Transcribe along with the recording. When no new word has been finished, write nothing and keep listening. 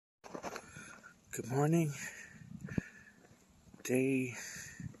Good morning, day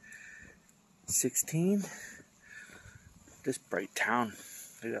 16. This bright town,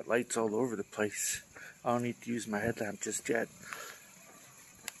 they got lights all over the place. I don't need to use my headlamp just yet.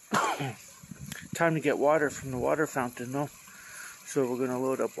 Time to get water from the water fountain though. So we're gonna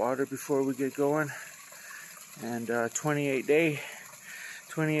load up water before we get going. And 28K,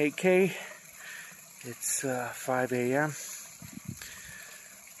 it's 5 a.m.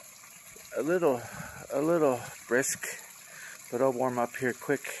 A little brisk, but I'll warm up here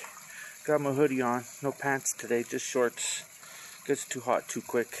quick. Got my hoodie on, no pants today, just shorts. Gets too hot too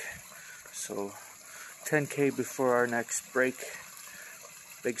quick. So 10K before our next break.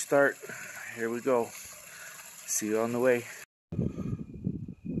 Big start. Here we go. See you on the way.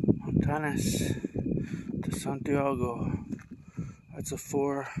 Montañas to Santiago. That's a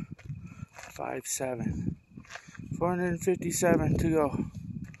 457. 457 to go.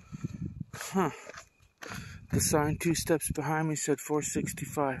 Huh. The sign 2 steps behind me said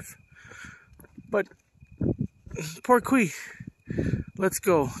 465. But, Porqui, let's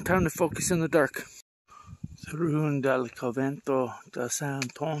go. Time to focus in the dark. Through del Convento de San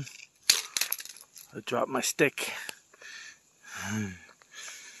Anton. I dropped my stick.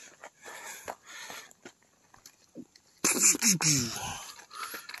 It's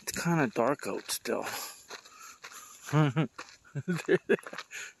kind of dark out still.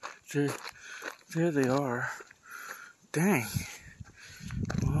 There they are. Dang.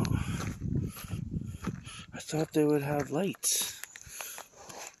 Well, I thought they would have lights.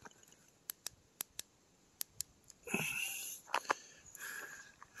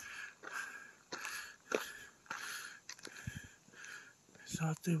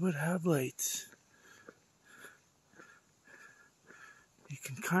 You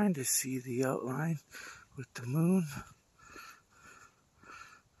can kind of see the outline with the moon.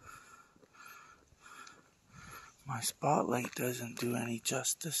 My spotlight doesn't do any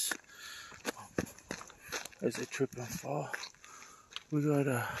justice. As I trip and fall. We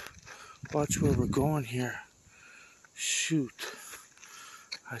gotta watch where we're going here. Shoot.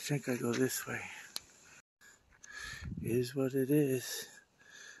 I think I go this way. It is what it is.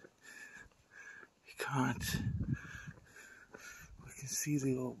 You can't. We can see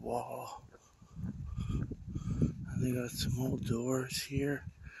the old wall. And they got some old doors here.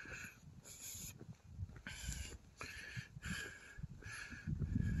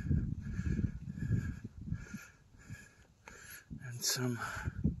 Some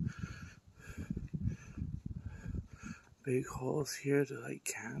big holes here to light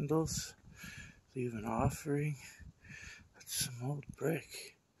candles, leave an offering. That's some old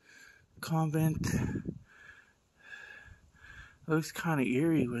brick. Convent. Looks kind of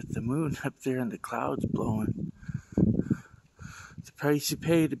eerie with the moon up there and the clouds blowing. The price you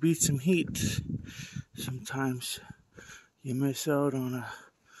pay to beat some heat. Sometimes you miss out on a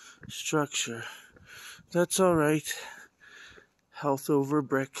structure. That's alright. Health over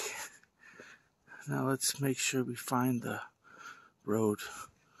brick. Now let's make sure we find the road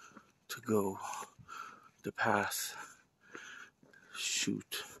to go, the path.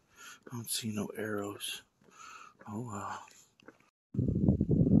 Shoot, I don't see no arrows. Oh well.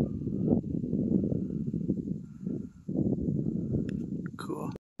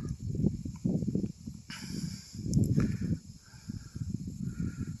 Cool.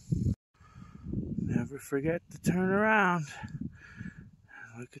 Never forget to turn around.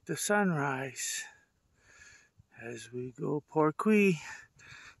 Look at the sunrise as we go Porqui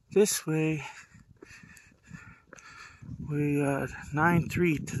this way. We got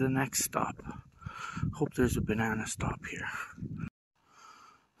 9-3 to the next stop. Hope there's a banana stop here.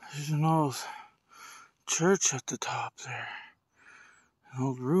 There's an old church at the top there. An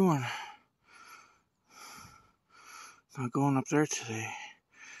old ruin. Not going up there today.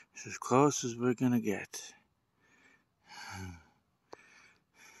 It's as close as we're gonna get.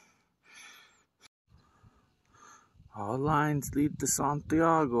 All lines lead to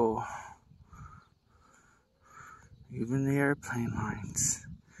Santiago. Even the airplane lines.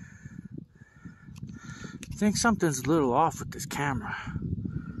 I think something's a little off with this camera.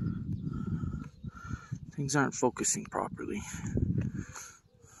 Things aren't focusing properly.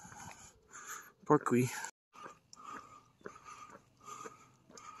 Porqui.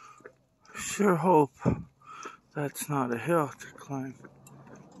 Sure hope that's not a hill to climb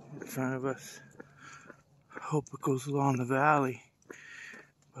in front of us. Hope it goes along the valley,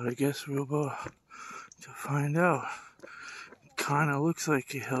 but I guess we're about to find out. Kinda looks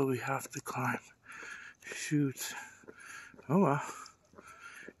like a hill we have to climb. Shoot. Oh well.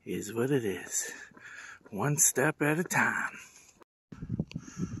 Is what it is. One step at a time.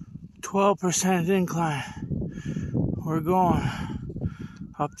 12% incline. We're going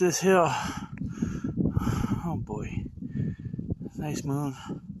up this hill. Oh boy. Nice moon.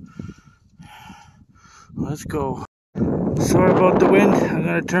 Let's go. Sorry about the wind. I'm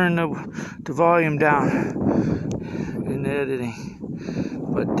going to turn the volume down in the editing.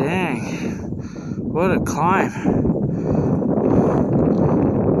 But dang, what a climb.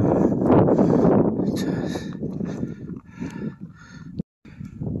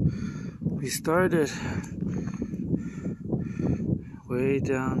 We started way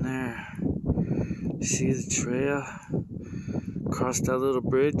down there. See the trail? Across that little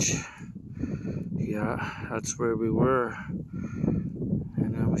bridge? Yeah, that's where we were.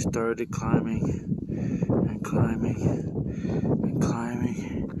 And then we started climbing and climbing and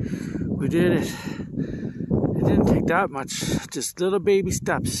climbing. We did it. It didn't take that much, just little baby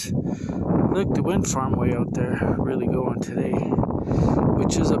steps. Look, the wind farm way out there really going today,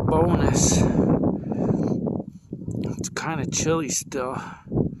 which is a bonus. It's kind of chilly still.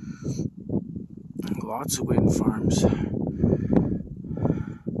 Lots of wind farms.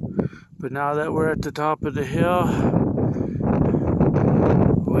 But now that we're at the top of the hill,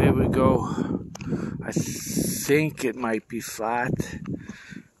 away we go. I think it might be flat,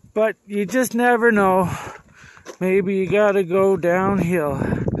 but you just never know. Maybe you gotta go downhill.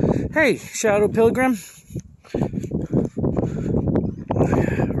 Hey, Shadow Pilgrim.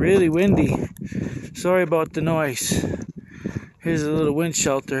 Really windy. Sorry about the noise. Here's a little wind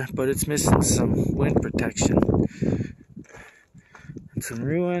shelter, but it's missing some wind protection. And some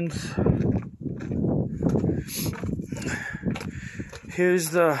ruins. Here's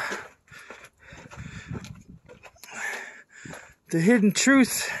the hidden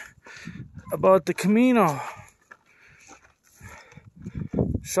truth about the Camino.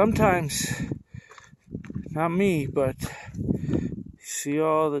 Sometimes, not me, but you see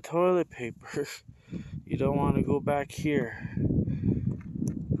all the toilet paper. You don't want to go back here.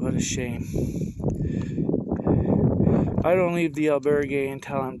 What a shame. I don't leave the albergue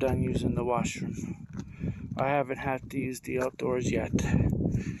until I'm done using the washroom. I haven't had to use the outdoors yet.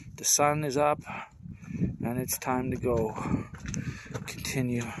 The sun is up and it's time to go.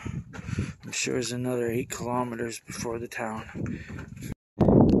 Continue. I'm sure there's another 8 kilometers before the town.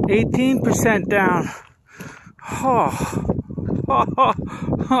 18% down. Oh. Oh, oh,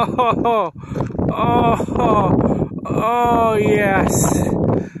 oh, oh, oh, yes.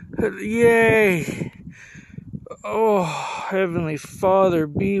 Yay. Oh, Heavenly Father,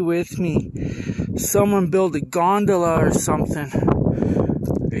 be with me. Someone build a gondola or something.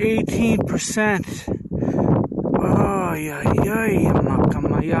 18%. Oh, yeah, yeah,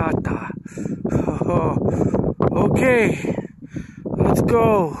 makamayata. Oh, okay, let's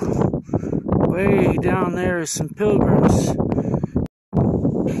go. Way down there is some pilgrims.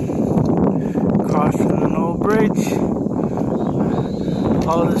 Crossing an old bridge.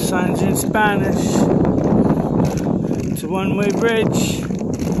 All the signs in Spanish. It's a one-way bridge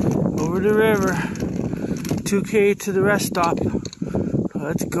over the river. 2K to the rest stop.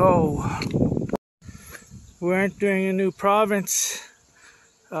 Let's go. We're entering a new province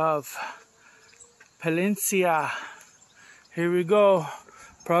of Palencia. Here we go.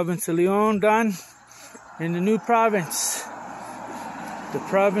 Province of Leon done. In the new province. The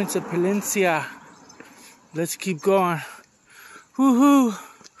province of Palencia. Let's keep going. Woohoo!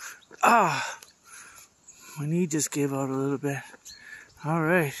 Ah! My knee just gave out a little bit.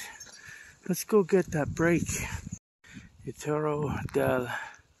 Alright. Let's go get that break. Etoro del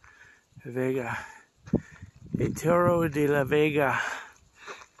Vega. Etoro de la Vega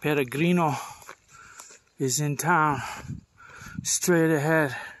Peregrino is in town. Straight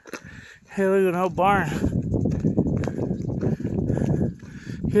ahead. Hey, look at an old barn.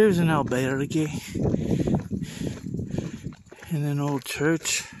 Here's an albergue and an old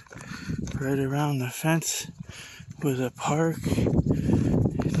church right around the fence with a park.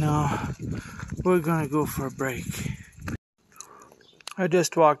 Now we're gonna go for a break. I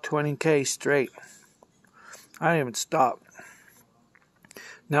just walked 20K straight. I didn't even stop.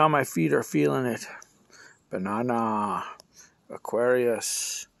 Now my feet are feeling it. Banana,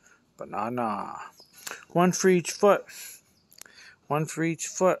 Aquarius, banana. One for each foot. One for each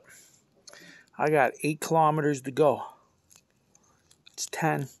foot. I got 8 kilometers to go. It's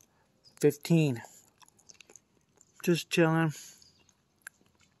 10, 15. Just chilling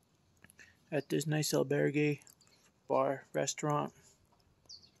at this nice albergue, bar, restaurant.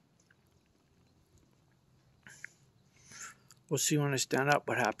 We'll see when I stand up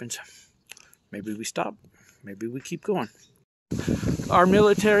what happens. Maybe we stop. Maybe we keep going. Our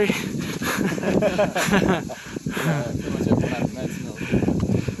military.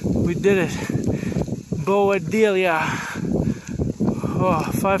 We did it. Boadilla. Oh,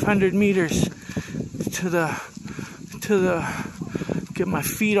 500 meters to the get my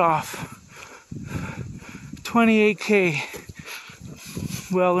feet off. 28K.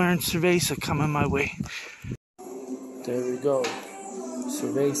 Well-earned cerveza coming my way. There we go.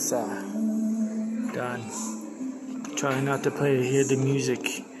 Cerveza. Done. Try not to hear the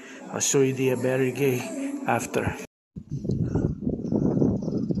music. I'll show you the albergue after.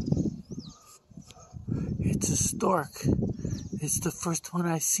 It's a stork. It's the first one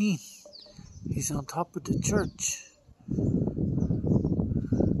I've seen. He's on top of the church.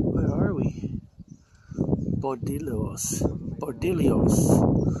 Where are we? Bordillos.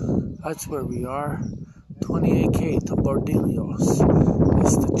 That's where we are. 28K to Bordillos.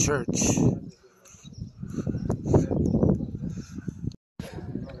 It's the church.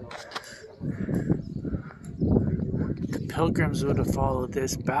 The pilgrims would have followed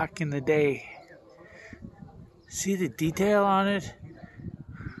this back in the day. See the detail on it?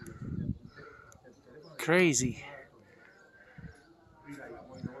 Crazy.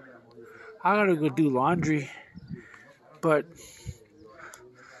 I gotta go do laundry, but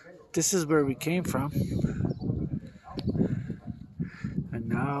this is where we came from. And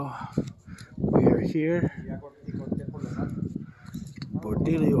now we are here.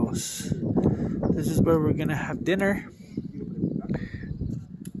 Bordillos. This is where we're gonna have dinner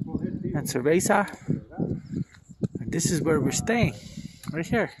and cerveza. And this is where we're staying. Right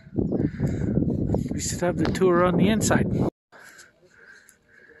here. We should have the tour on the inside.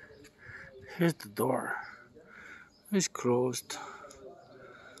 Here's the door. It's closed.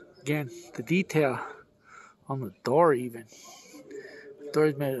 Again, the detail on the door even. The door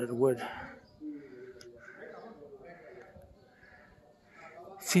is made out of wood.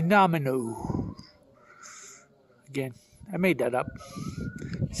 Phenomenal. Again, I made that up.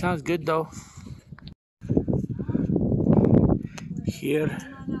 Sounds good though. Here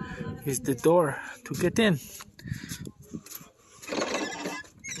is the door to get in.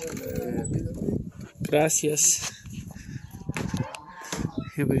 Gracias.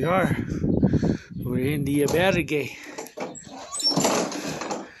 Here we are. We're in the albergue.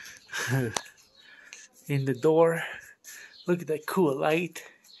 In the door. Look at that cool light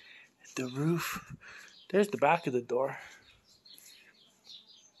at the roof. There's the back of the door.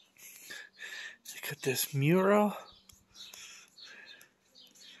 Look at this mural.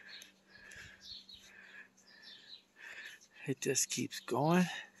 It just keeps going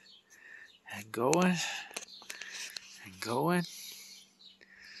and going and going.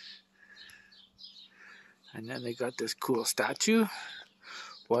 And then they got this cool statue.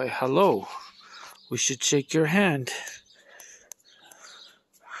 Why, hello. We should shake your hand.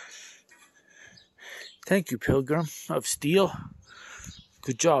 Thank you, Pilgrim of Steel.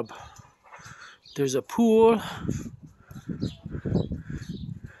 Good job. There's a pool.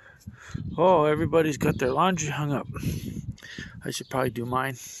 Oh, everybody's got their laundry hung up. I should probably do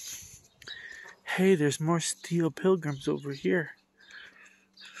mine. Hey, there's more steel pilgrims over here.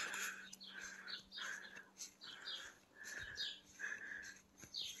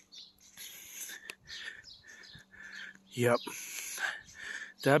 Yep.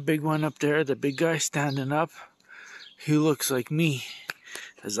 That big one up there, the big guy standing up, he looks like me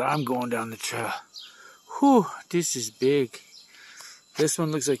as I'm going down the trail. Whew, this is big. This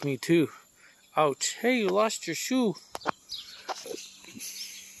one looks like me too. Ouch. Hey, you lost your shoe.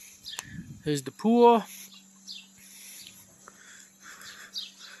 There's the pool.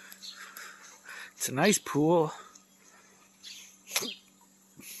 It's a nice pool.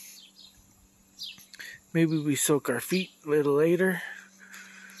 Maybe we soak our feet a little later.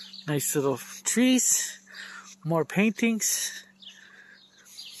 Nice little trees. More paintings.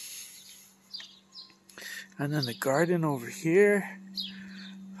 And then the garden over here.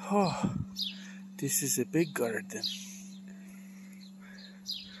 Oh, this is a big garden.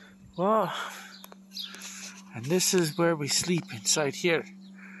 Wow. And this is where we sleep, inside here.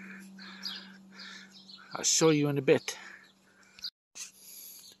 I'll show you in a bit.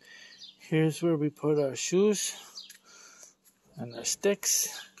 Here's where we put our shoes and our sticks.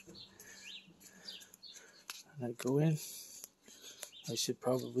 And I go in. I should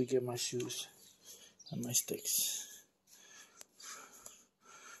probably get my shoes and my sticks.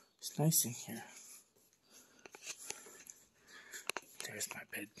 It's nice in here. There's my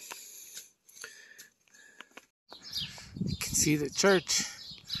bed. You can see the church.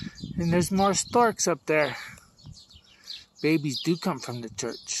 And there's more storks up there. Babies do come from the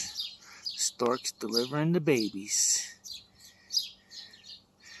church. Storks delivering the babies.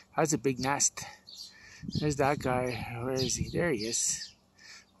 That's a big nest. There's that guy. Where is he? There he is.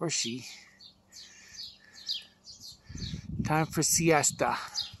 or she. Time for siesta.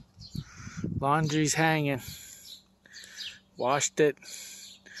 Laundry's hanging. Washed it.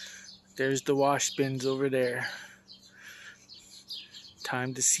 There's the wash bins over there.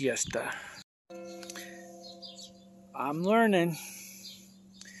 Time to siesta. I'm learning.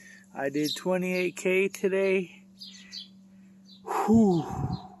 I did 28K today. Whew.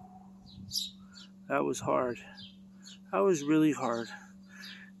 That was hard. That was really hard.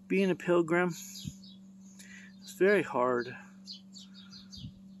 Being a pilgrim, it's very hard.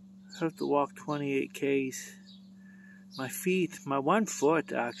 I have to walk 28Ks. My feet, my one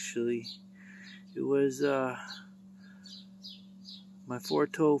foot actually, it was my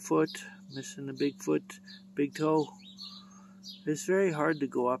 4-toe foot, missing a big foot, big toe. It's very hard to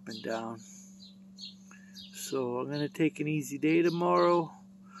go up and down. So I'm going to take an easy day tomorrow,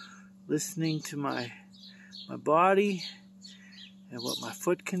 listening to my body and what my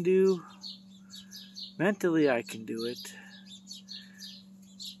foot can do. Mentally I can do it.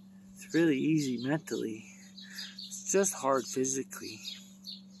 It's really easy mentally. It's just hard physically.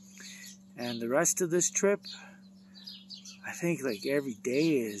 And the rest of this trip, I think like every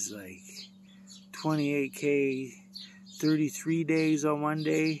day is like 28K, 33 days on one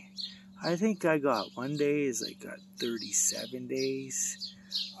day. I think I got one day is like got 37 days.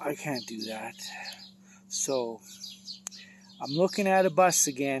 I can't do that. So I'm looking at a bus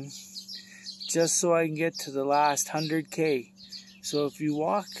again just so I can get to the last 100K. So if you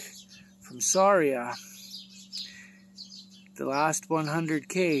walk from Sarria, the last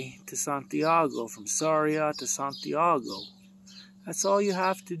 100K to Santiago, from Sarria to Santiago, that's all you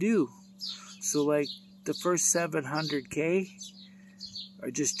have to do. So like the first 700K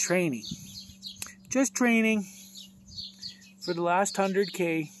are just training. Just training for the last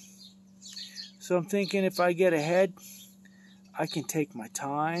 100K. So I'm thinking if I get ahead, I can take my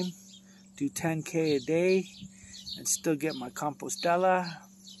time, do 10K a day, and still get my Compostela.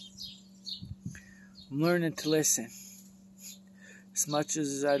 I'm learning to listen. As much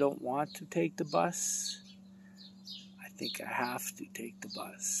as I don't want to take the bus, I think I have to take the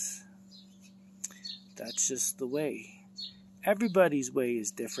bus. That's just the way. Everybody's way is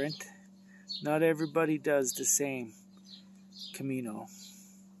different. Not everybody does the same Camino.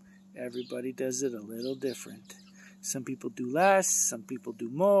 Everybody does it a little different. Some people do less, some people do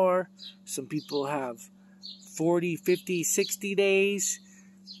more. Some people have 40, 50, 60 days.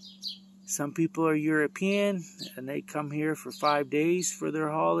 Some people are European and they come here for 5 days for their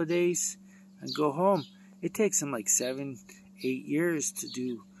holidays and go home. It takes them like 7, 8 years to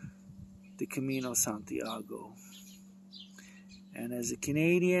do the Camino Santiago. And as a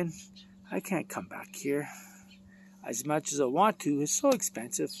Canadian, I can't come back here. As much as I want to, it's so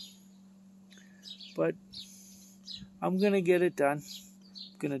expensive. But I'm going to get it done.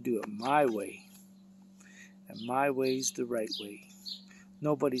 I'm going to do it my way. And my way's the right way.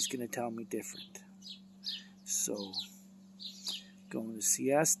 Nobody's going to tell me different. So, going to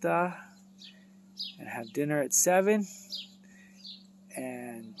siesta and have dinner at 7.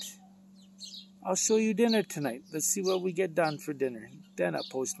 And I'll show you dinner tonight. Let's see what we get done for dinner. Then I'll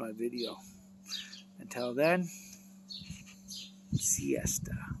post my video. Until then,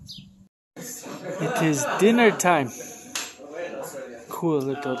 siesta. It is dinner time. Cool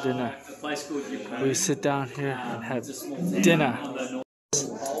little dinner. We sit down here and have dinner.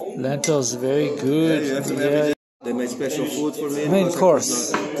 Lentils, very good. Yeah. They made special food for me. Main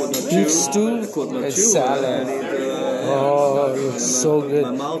course. Beef stew and salad. Oh, it was so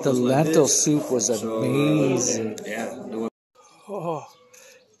good. The lentil soup was amazing. Oh,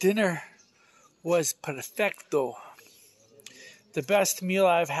 dinner was perfecto. The best meal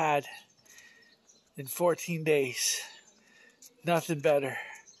I've had in 14 days. Nothing better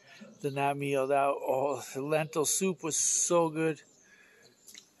than that meal. The lentil soup was so good.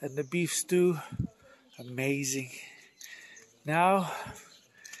 And the beef stew, amazing. Now,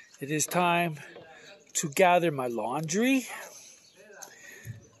 it is time to gather my laundry,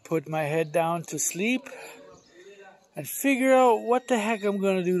 put my head down to sleep, and figure out what the heck I'm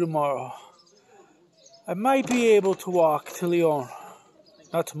going to do tomorrow. I might be able to walk to Lyon.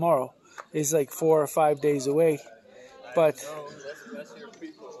 Not tomorrow. It's like 4 or 5 days away. But,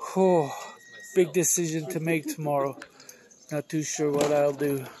 big decision to make tomorrow. Not too sure what I'll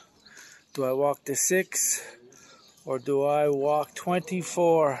do. Do I walk to 6 or do I walk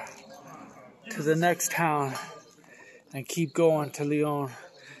 24 to the next town and keep going to Lyon?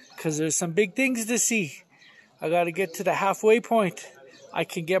 Because there's some big things to see. I got to get to the halfway point. I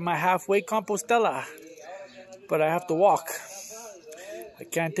can get my halfway Compostela, but I have to walk. I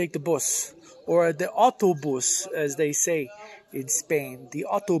can't take the bus or the autobus, as they say in Spain, the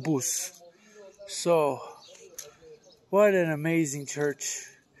autobus. So, what an amazing church.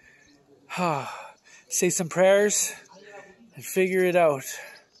 Say some prayers and figure it out.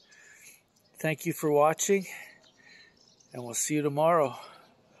 Thank you for watching, and we'll see you tomorrow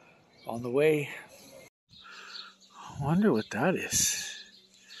on the way. I wonder what that is.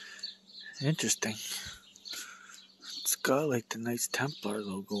 Interesting. It's got like the Knights Templar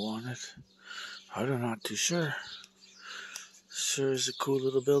logo on it. I'm not too sure. Sure is a cool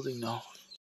little building though.